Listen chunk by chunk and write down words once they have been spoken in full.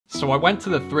So I went to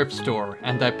the thrift store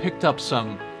and I picked up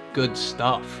some good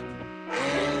stuff.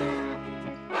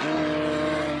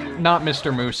 Not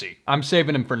Mr. Moosey. I'm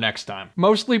saving him for next time.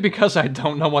 Mostly because I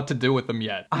don't know what to do with him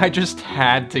yet. I just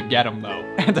had to get him though,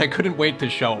 and I couldn't wait to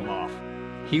show him off.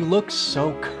 He looks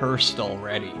so cursed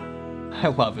already. I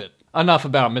love it. Enough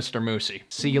about Mr. Moosey.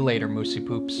 See you later, Moosey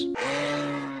Poops.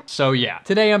 So yeah,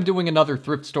 today I'm doing another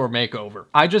thrift store makeover.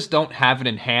 I just don't have it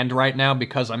in hand right now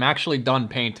because I'm actually done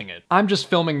painting it. I'm just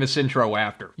filming this intro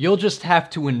after. You'll just have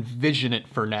to envision it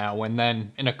for now, and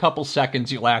then in a couple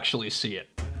seconds you'll actually see it.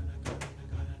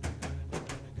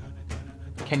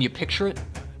 Can you picture it?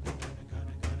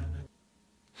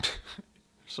 There's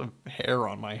some hair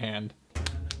on my hand.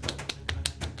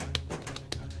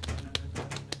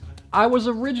 I was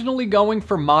originally going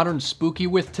for modern spooky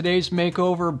with today's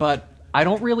makeover, but I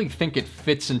don't really think it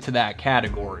fits into that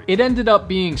category. It ended up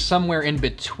being somewhere in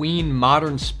between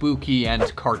modern spooky and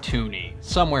cartoony.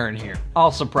 Somewhere in here.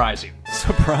 I'll surprise you.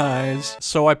 Surprise.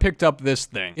 So I picked up this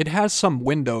thing. It has some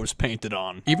windows painted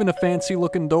on, even a fancy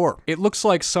looking door. It looks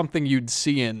like something you'd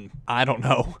see in, I don't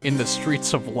know, in the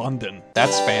streets of London.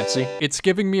 That's fancy. It's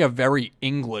giving me a very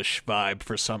English vibe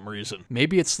for some reason.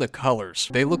 Maybe it's the colors.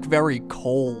 They look very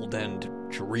cold and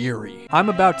dreary. I'm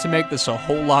about to make this a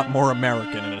whole lot more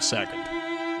American in a second.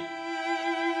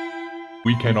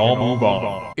 We can all move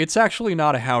on. It's actually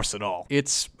not a house at all.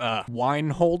 It's a wine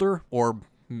holder or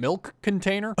milk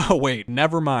container? Oh wait,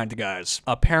 never mind guys.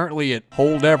 Apparently it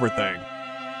holds everything.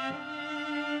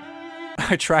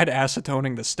 I tried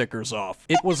acetoning the stickers off.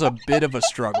 It was a bit of a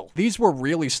struggle. These were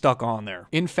really stuck on there.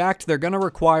 In fact, they're gonna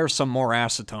require some more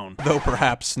acetone, though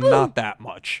perhaps not that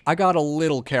much. I got a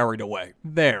little carried away.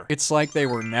 There, it's like they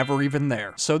were never even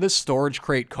there. So this storage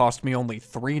crate cost me only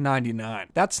 $3.99.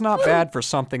 That's not bad for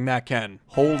something that can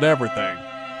hold everything.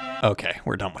 Okay,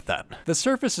 we're done with that. The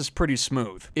surface is pretty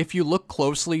smooth. If you look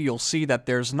closely, you'll see that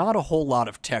there's not a whole lot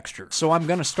of texture, so I'm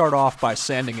gonna start off by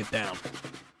sanding it down.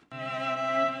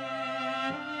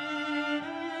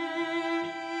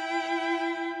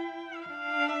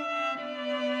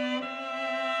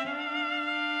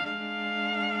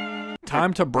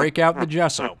 Time to break out the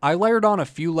gesso. I layered on a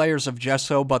few layers of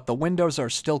gesso, but the windows are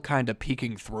still kinda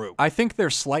peeking through. I think they're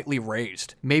slightly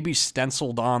raised, maybe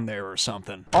stenciled on there or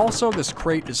something. Also, this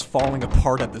crate is falling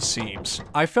apart at the seams.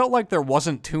 I felt like there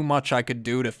wasn't too much I could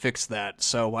do to fix that,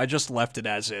 so I just left it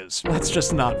as is. Let's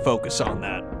just not focus on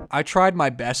that. I tried my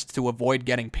best to avoid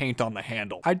getting paint on the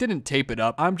handle. I didn't tape it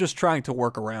up, I'm just trying to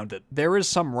work around it. There is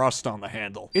some rust on the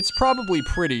handle. It's probably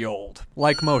pretty old,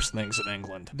 like most things in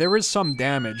England. There is some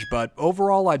damage, but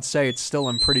overall I'd say it's still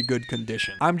in pretty good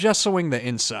condition. I'm gessoing the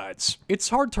insides. It's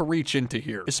hard to reach into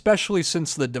here, especially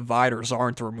since the dividers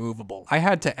aren't removable. I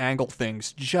had to angle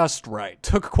things just right.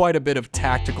 Took quite a bit of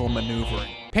tactical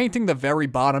maneuvering. Painting the very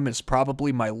bottom is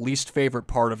probably my least favorite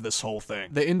part of this whole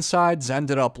thing. The insides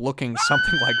ended up looking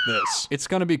something like this. It's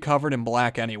gonna be covered in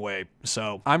black anyway,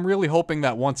 so I'm really hoping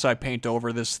that once I paint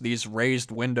over this, these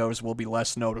raised windows will be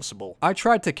less noticeable. I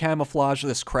tried to camouflage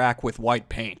this crack with white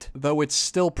paint, though it's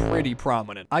still pretty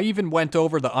prominent. I even went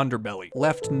over the underbelly,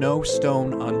 left no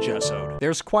stone ungessoed.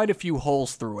 There's quite a few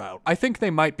holes throughout. I think they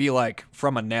might be like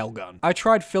from a nail gun. I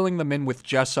tried filling them in with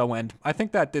gesso and I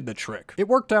think that did the trick. It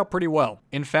worked out pretty well.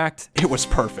 In fact, it was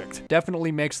perfect.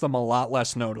 Definitely makes them a lot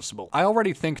less noticeable. I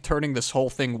already think turning this whole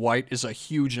thing white is a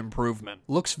huge improvement.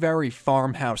 Looks very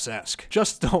farmhouse-esque.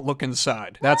 Just don't look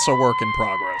inside. That's a work in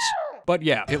progress. But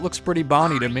yeah, it looks pretty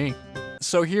Bonnie to me.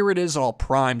 So here it is all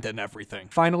primed and everything,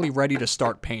 finally ready to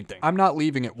start painting. I'm not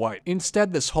leaving it white.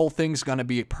 Instead, this whole thing's gonna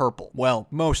be purple. Well,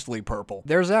 mostly purple.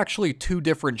 There's actually two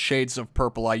different shades of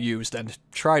purple I used and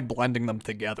tried blending them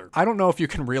together. I don't know if you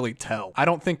can really tell. I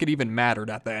don't think it even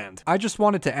mattered at the end. I just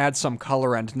wanted to add some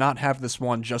color and not have this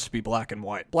one just be black and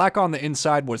white. Black on the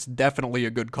inside was definitely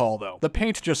a good call though. The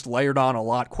paint just layered on a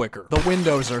lot quicker. The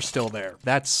windows are still there.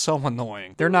 That's so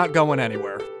annoying. They're not going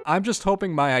anywhere. I'm just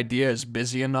hoping my idea is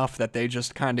busy enough that they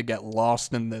just kind of get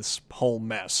lost in this whole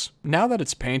mess. Now that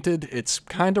it's painted, it's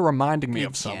kind of reminding me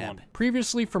of someone.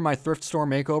 Previously for my thrift store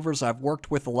makeovers, I've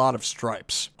worked with a lot of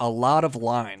stripes, a lot of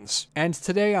lines, and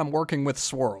today I'm working with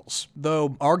swirls, though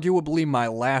arguably my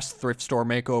last thrift store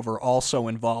makeover also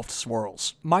involved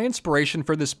swirls. My inspiration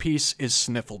for this piece is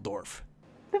Sniffledorf.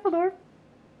 Sniffledorf?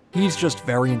 He's just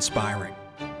very inspiring.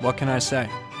 What can I say?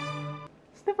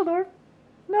 Sniffledorf?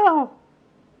 No!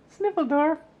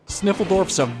 Sniffledorf.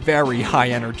 Sniffledorf's a very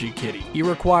high-energy kitty. He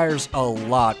requires a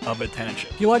lot of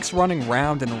attention. He likes running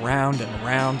round and round and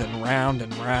round and round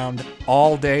and round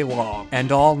all day long,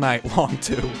 and all night long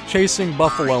too, chasing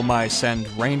buffalo mice and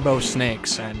rainbow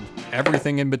snakes and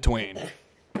everything in between.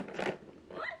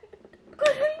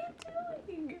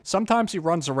 Sometimes he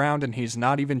runs around and he's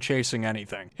not even chasing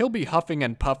anything. He'll be huffing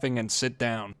and puffing and sit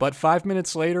down, but 5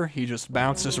 minutes later, he just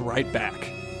bounces right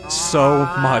back. So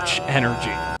much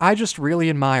energy. I just really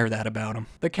admire that about him.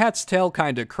 The cat's tail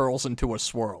kinda curls into a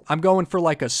swirl. I'm going for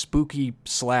like a spooky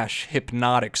 /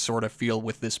 hypnotic sort of feel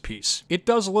with this piece. It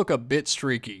does look a bit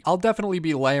streaky. I'll definitely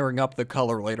be layering up the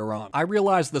color later on. I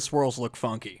realize the swirls look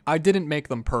funky. I didn't make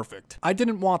them perfect. I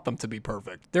didn't want them to be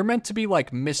perfect. They're meant to be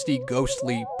like misty,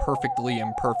 ghostly, perfectly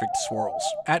imperfect swirls.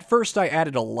 At first I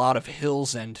added a lot of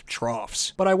hills and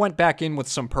troughs, but I went back in with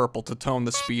some purple to tone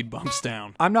the speed bumps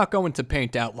down. I'm not going to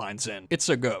paint outlines in. It's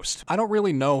a ghost. I don't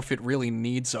really know if it really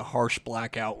needs a harsh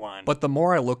black outline, but the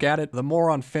more I look at it, the more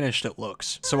unfinished it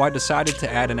looks, so I decided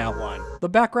to add an outline. The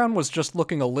background was just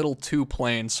looking a little too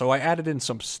plain, so I added in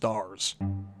some stars.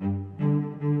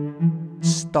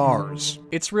 Stars.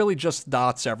 It's really just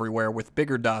dots everywhere with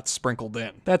bigger dots sprinkled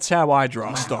in. That's how I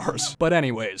draw stars. But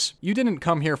anyways, you didn't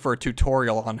come here for a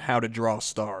tutorial on how to draw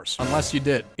stars. Unless you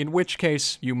did. In which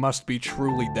case, you must be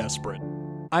truly desperate.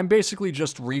 I'm basically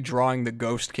just redrawing the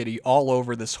ghost kitty all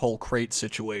over this whole crate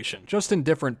situation, just in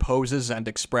different poses and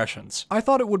expressions. I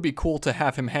thought it would be cool to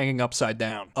have him hanging upside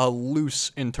down. A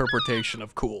loose interpretation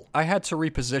of cool. I had to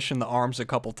reposition the arms a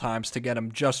couple times to get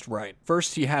him just right.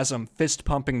 First he has him fist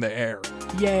pumping the air.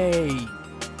 Yay!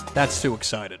 That's too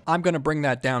excited. I'm gonna bring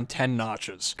that down 10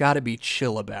 notches. Gotta be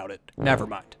chill about it. Never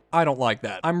mind. I don't like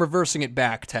that. I'm reversing it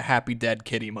back to happy dead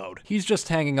kitty mode. He's just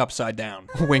hanging upside down,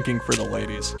 winking for the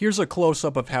ladies. Here's a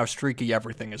close-up of how streaky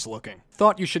everything is looking.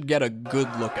 Thought you should get a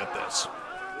good look at this.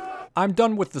 I'm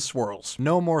done with the swirls.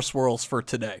 No more swirls for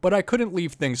today. But I couldn't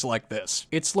leave things like this.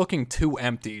 It's looking too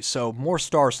empty, so more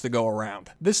stars to go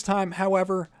around. This time,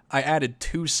 however, I added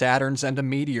 2 Saturns and a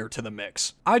meteor to the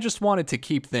mix. I just wanted to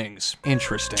keep things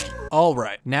interesting.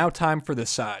 Alright, now time for the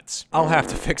sides. I'll have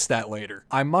to fix that later.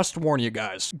 I must warn you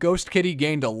guys, Ghost Kitty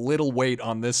gained a little weight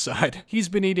on this side. He's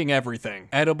been eating everything,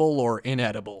 edible or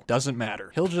inedible, doesn't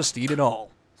matter. He'll just eat it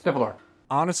all. Sniffledorf.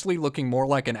 Honestly looking more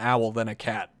like an owl than a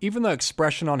cat. Even the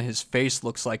expression on his face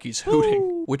looks like he's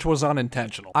hooting, which was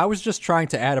unintentional. I was just trying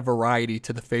to add a variety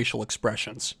to the facial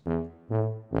expressions.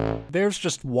 There's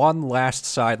just one last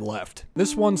side left.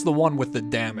 This one's the one with the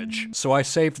damage, so I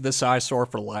saved this eyesore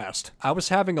for last. I was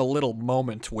having a little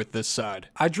moment with this side.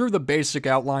 I drew the basic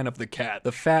outline of the cat,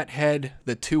 the fat head,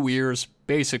 the 2 ears,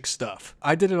 basic stuff.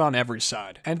 I did it on every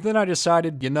side. And then I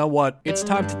decided, you know what, it's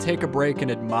time to take a break and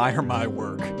admire my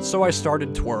work. So I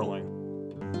started twirling.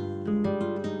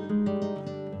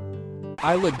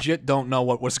 I legit don't know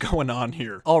what was going on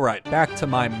here. Alright, back to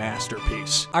my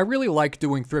masterpiece. I really like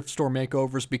doing thrift store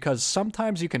makeovers because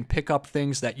sometimes you can pick up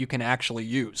things that you can actually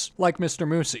use, like Mr.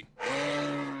 Moosey.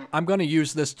 I'm gonna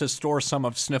use this to store some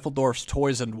of Sniffledorf's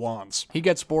toys and wands. He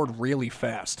gets bored really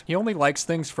fast. He only likes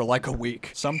things for like a week,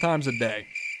 sometimes a day.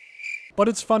 But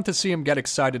it's fun to see him get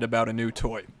excited about a new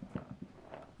toy.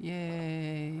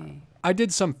 Yay. I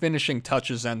did some finishing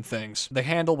touches and things. The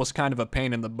handle was kind of a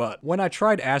pain in the butt. When I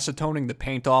tried acetoning the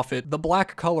paint off it, the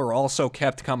black color also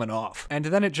kept coming off, and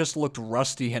then it just looked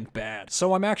rusty and bad.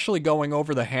 So I'm actually going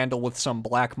over the handle with some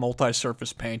black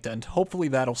multi-surface paint, and hopefully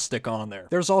that'll stick on there.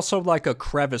 There's also like a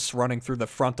crevice running through the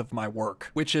front of my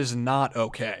work, which is not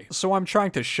okay. So I'm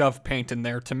trying to shove paint in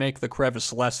there to make the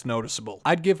crevice less noticeable.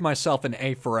 I'd give myself an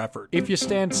A for effort. If you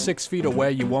stand 6 feet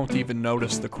away, you won't even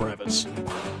notice the crevice.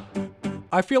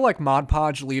 I feel like Mod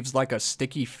Podge leaves like a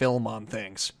sticky film on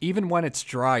things. Even when it's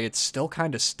dry, it's still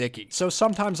kinda sticky. So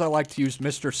sometimes I like to use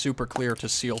Mr. Super Clear to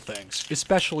seal things,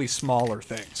 especially smaller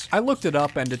things. I looked it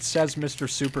up and it says Mr.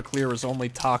 Super Clear is only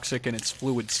toxic in its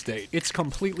fluid state. It's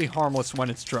completely harmless when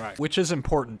it's dry, which is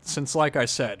important since, like I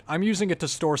said, I'm using it to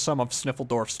store some of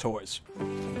Sniffledorf's toys.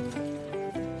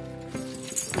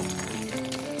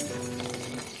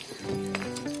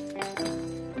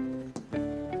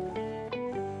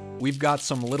 We've got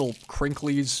some little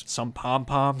crinklies, some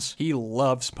pom-poms. He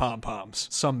loves pom-poms.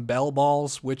 Some bell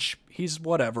balls, which he's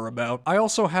whatever about. I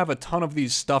also have a ton of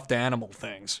these stuffed animal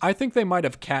things. I think they might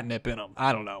have catnip in them.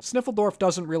 I don't know. Sniffledorf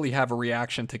doesn't really have a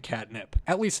reaction to catnip.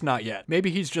 At least not yet.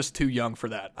 Maybe he's just too young for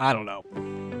that. I don't know.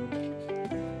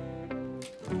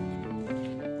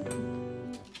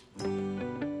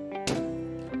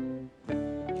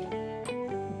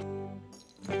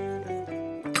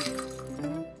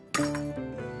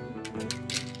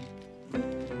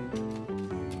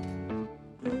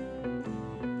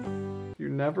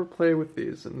 never play with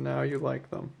these, and now you like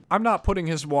them. I'm not putting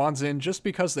his wands in just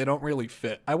because they don't really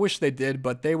fit. I wish they did,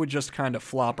 but they would just kind of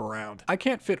flop around. I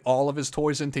can't fit all of his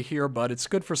toys into here, but it's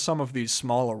good for some of these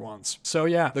smaller ones. So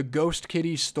yeah, the Ghost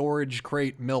Kitty storage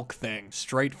crate milk thing,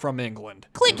 straight from England.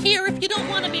 Click here if you don't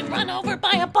want to be run over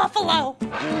by a buffalo.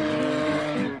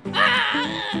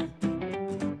 Ah!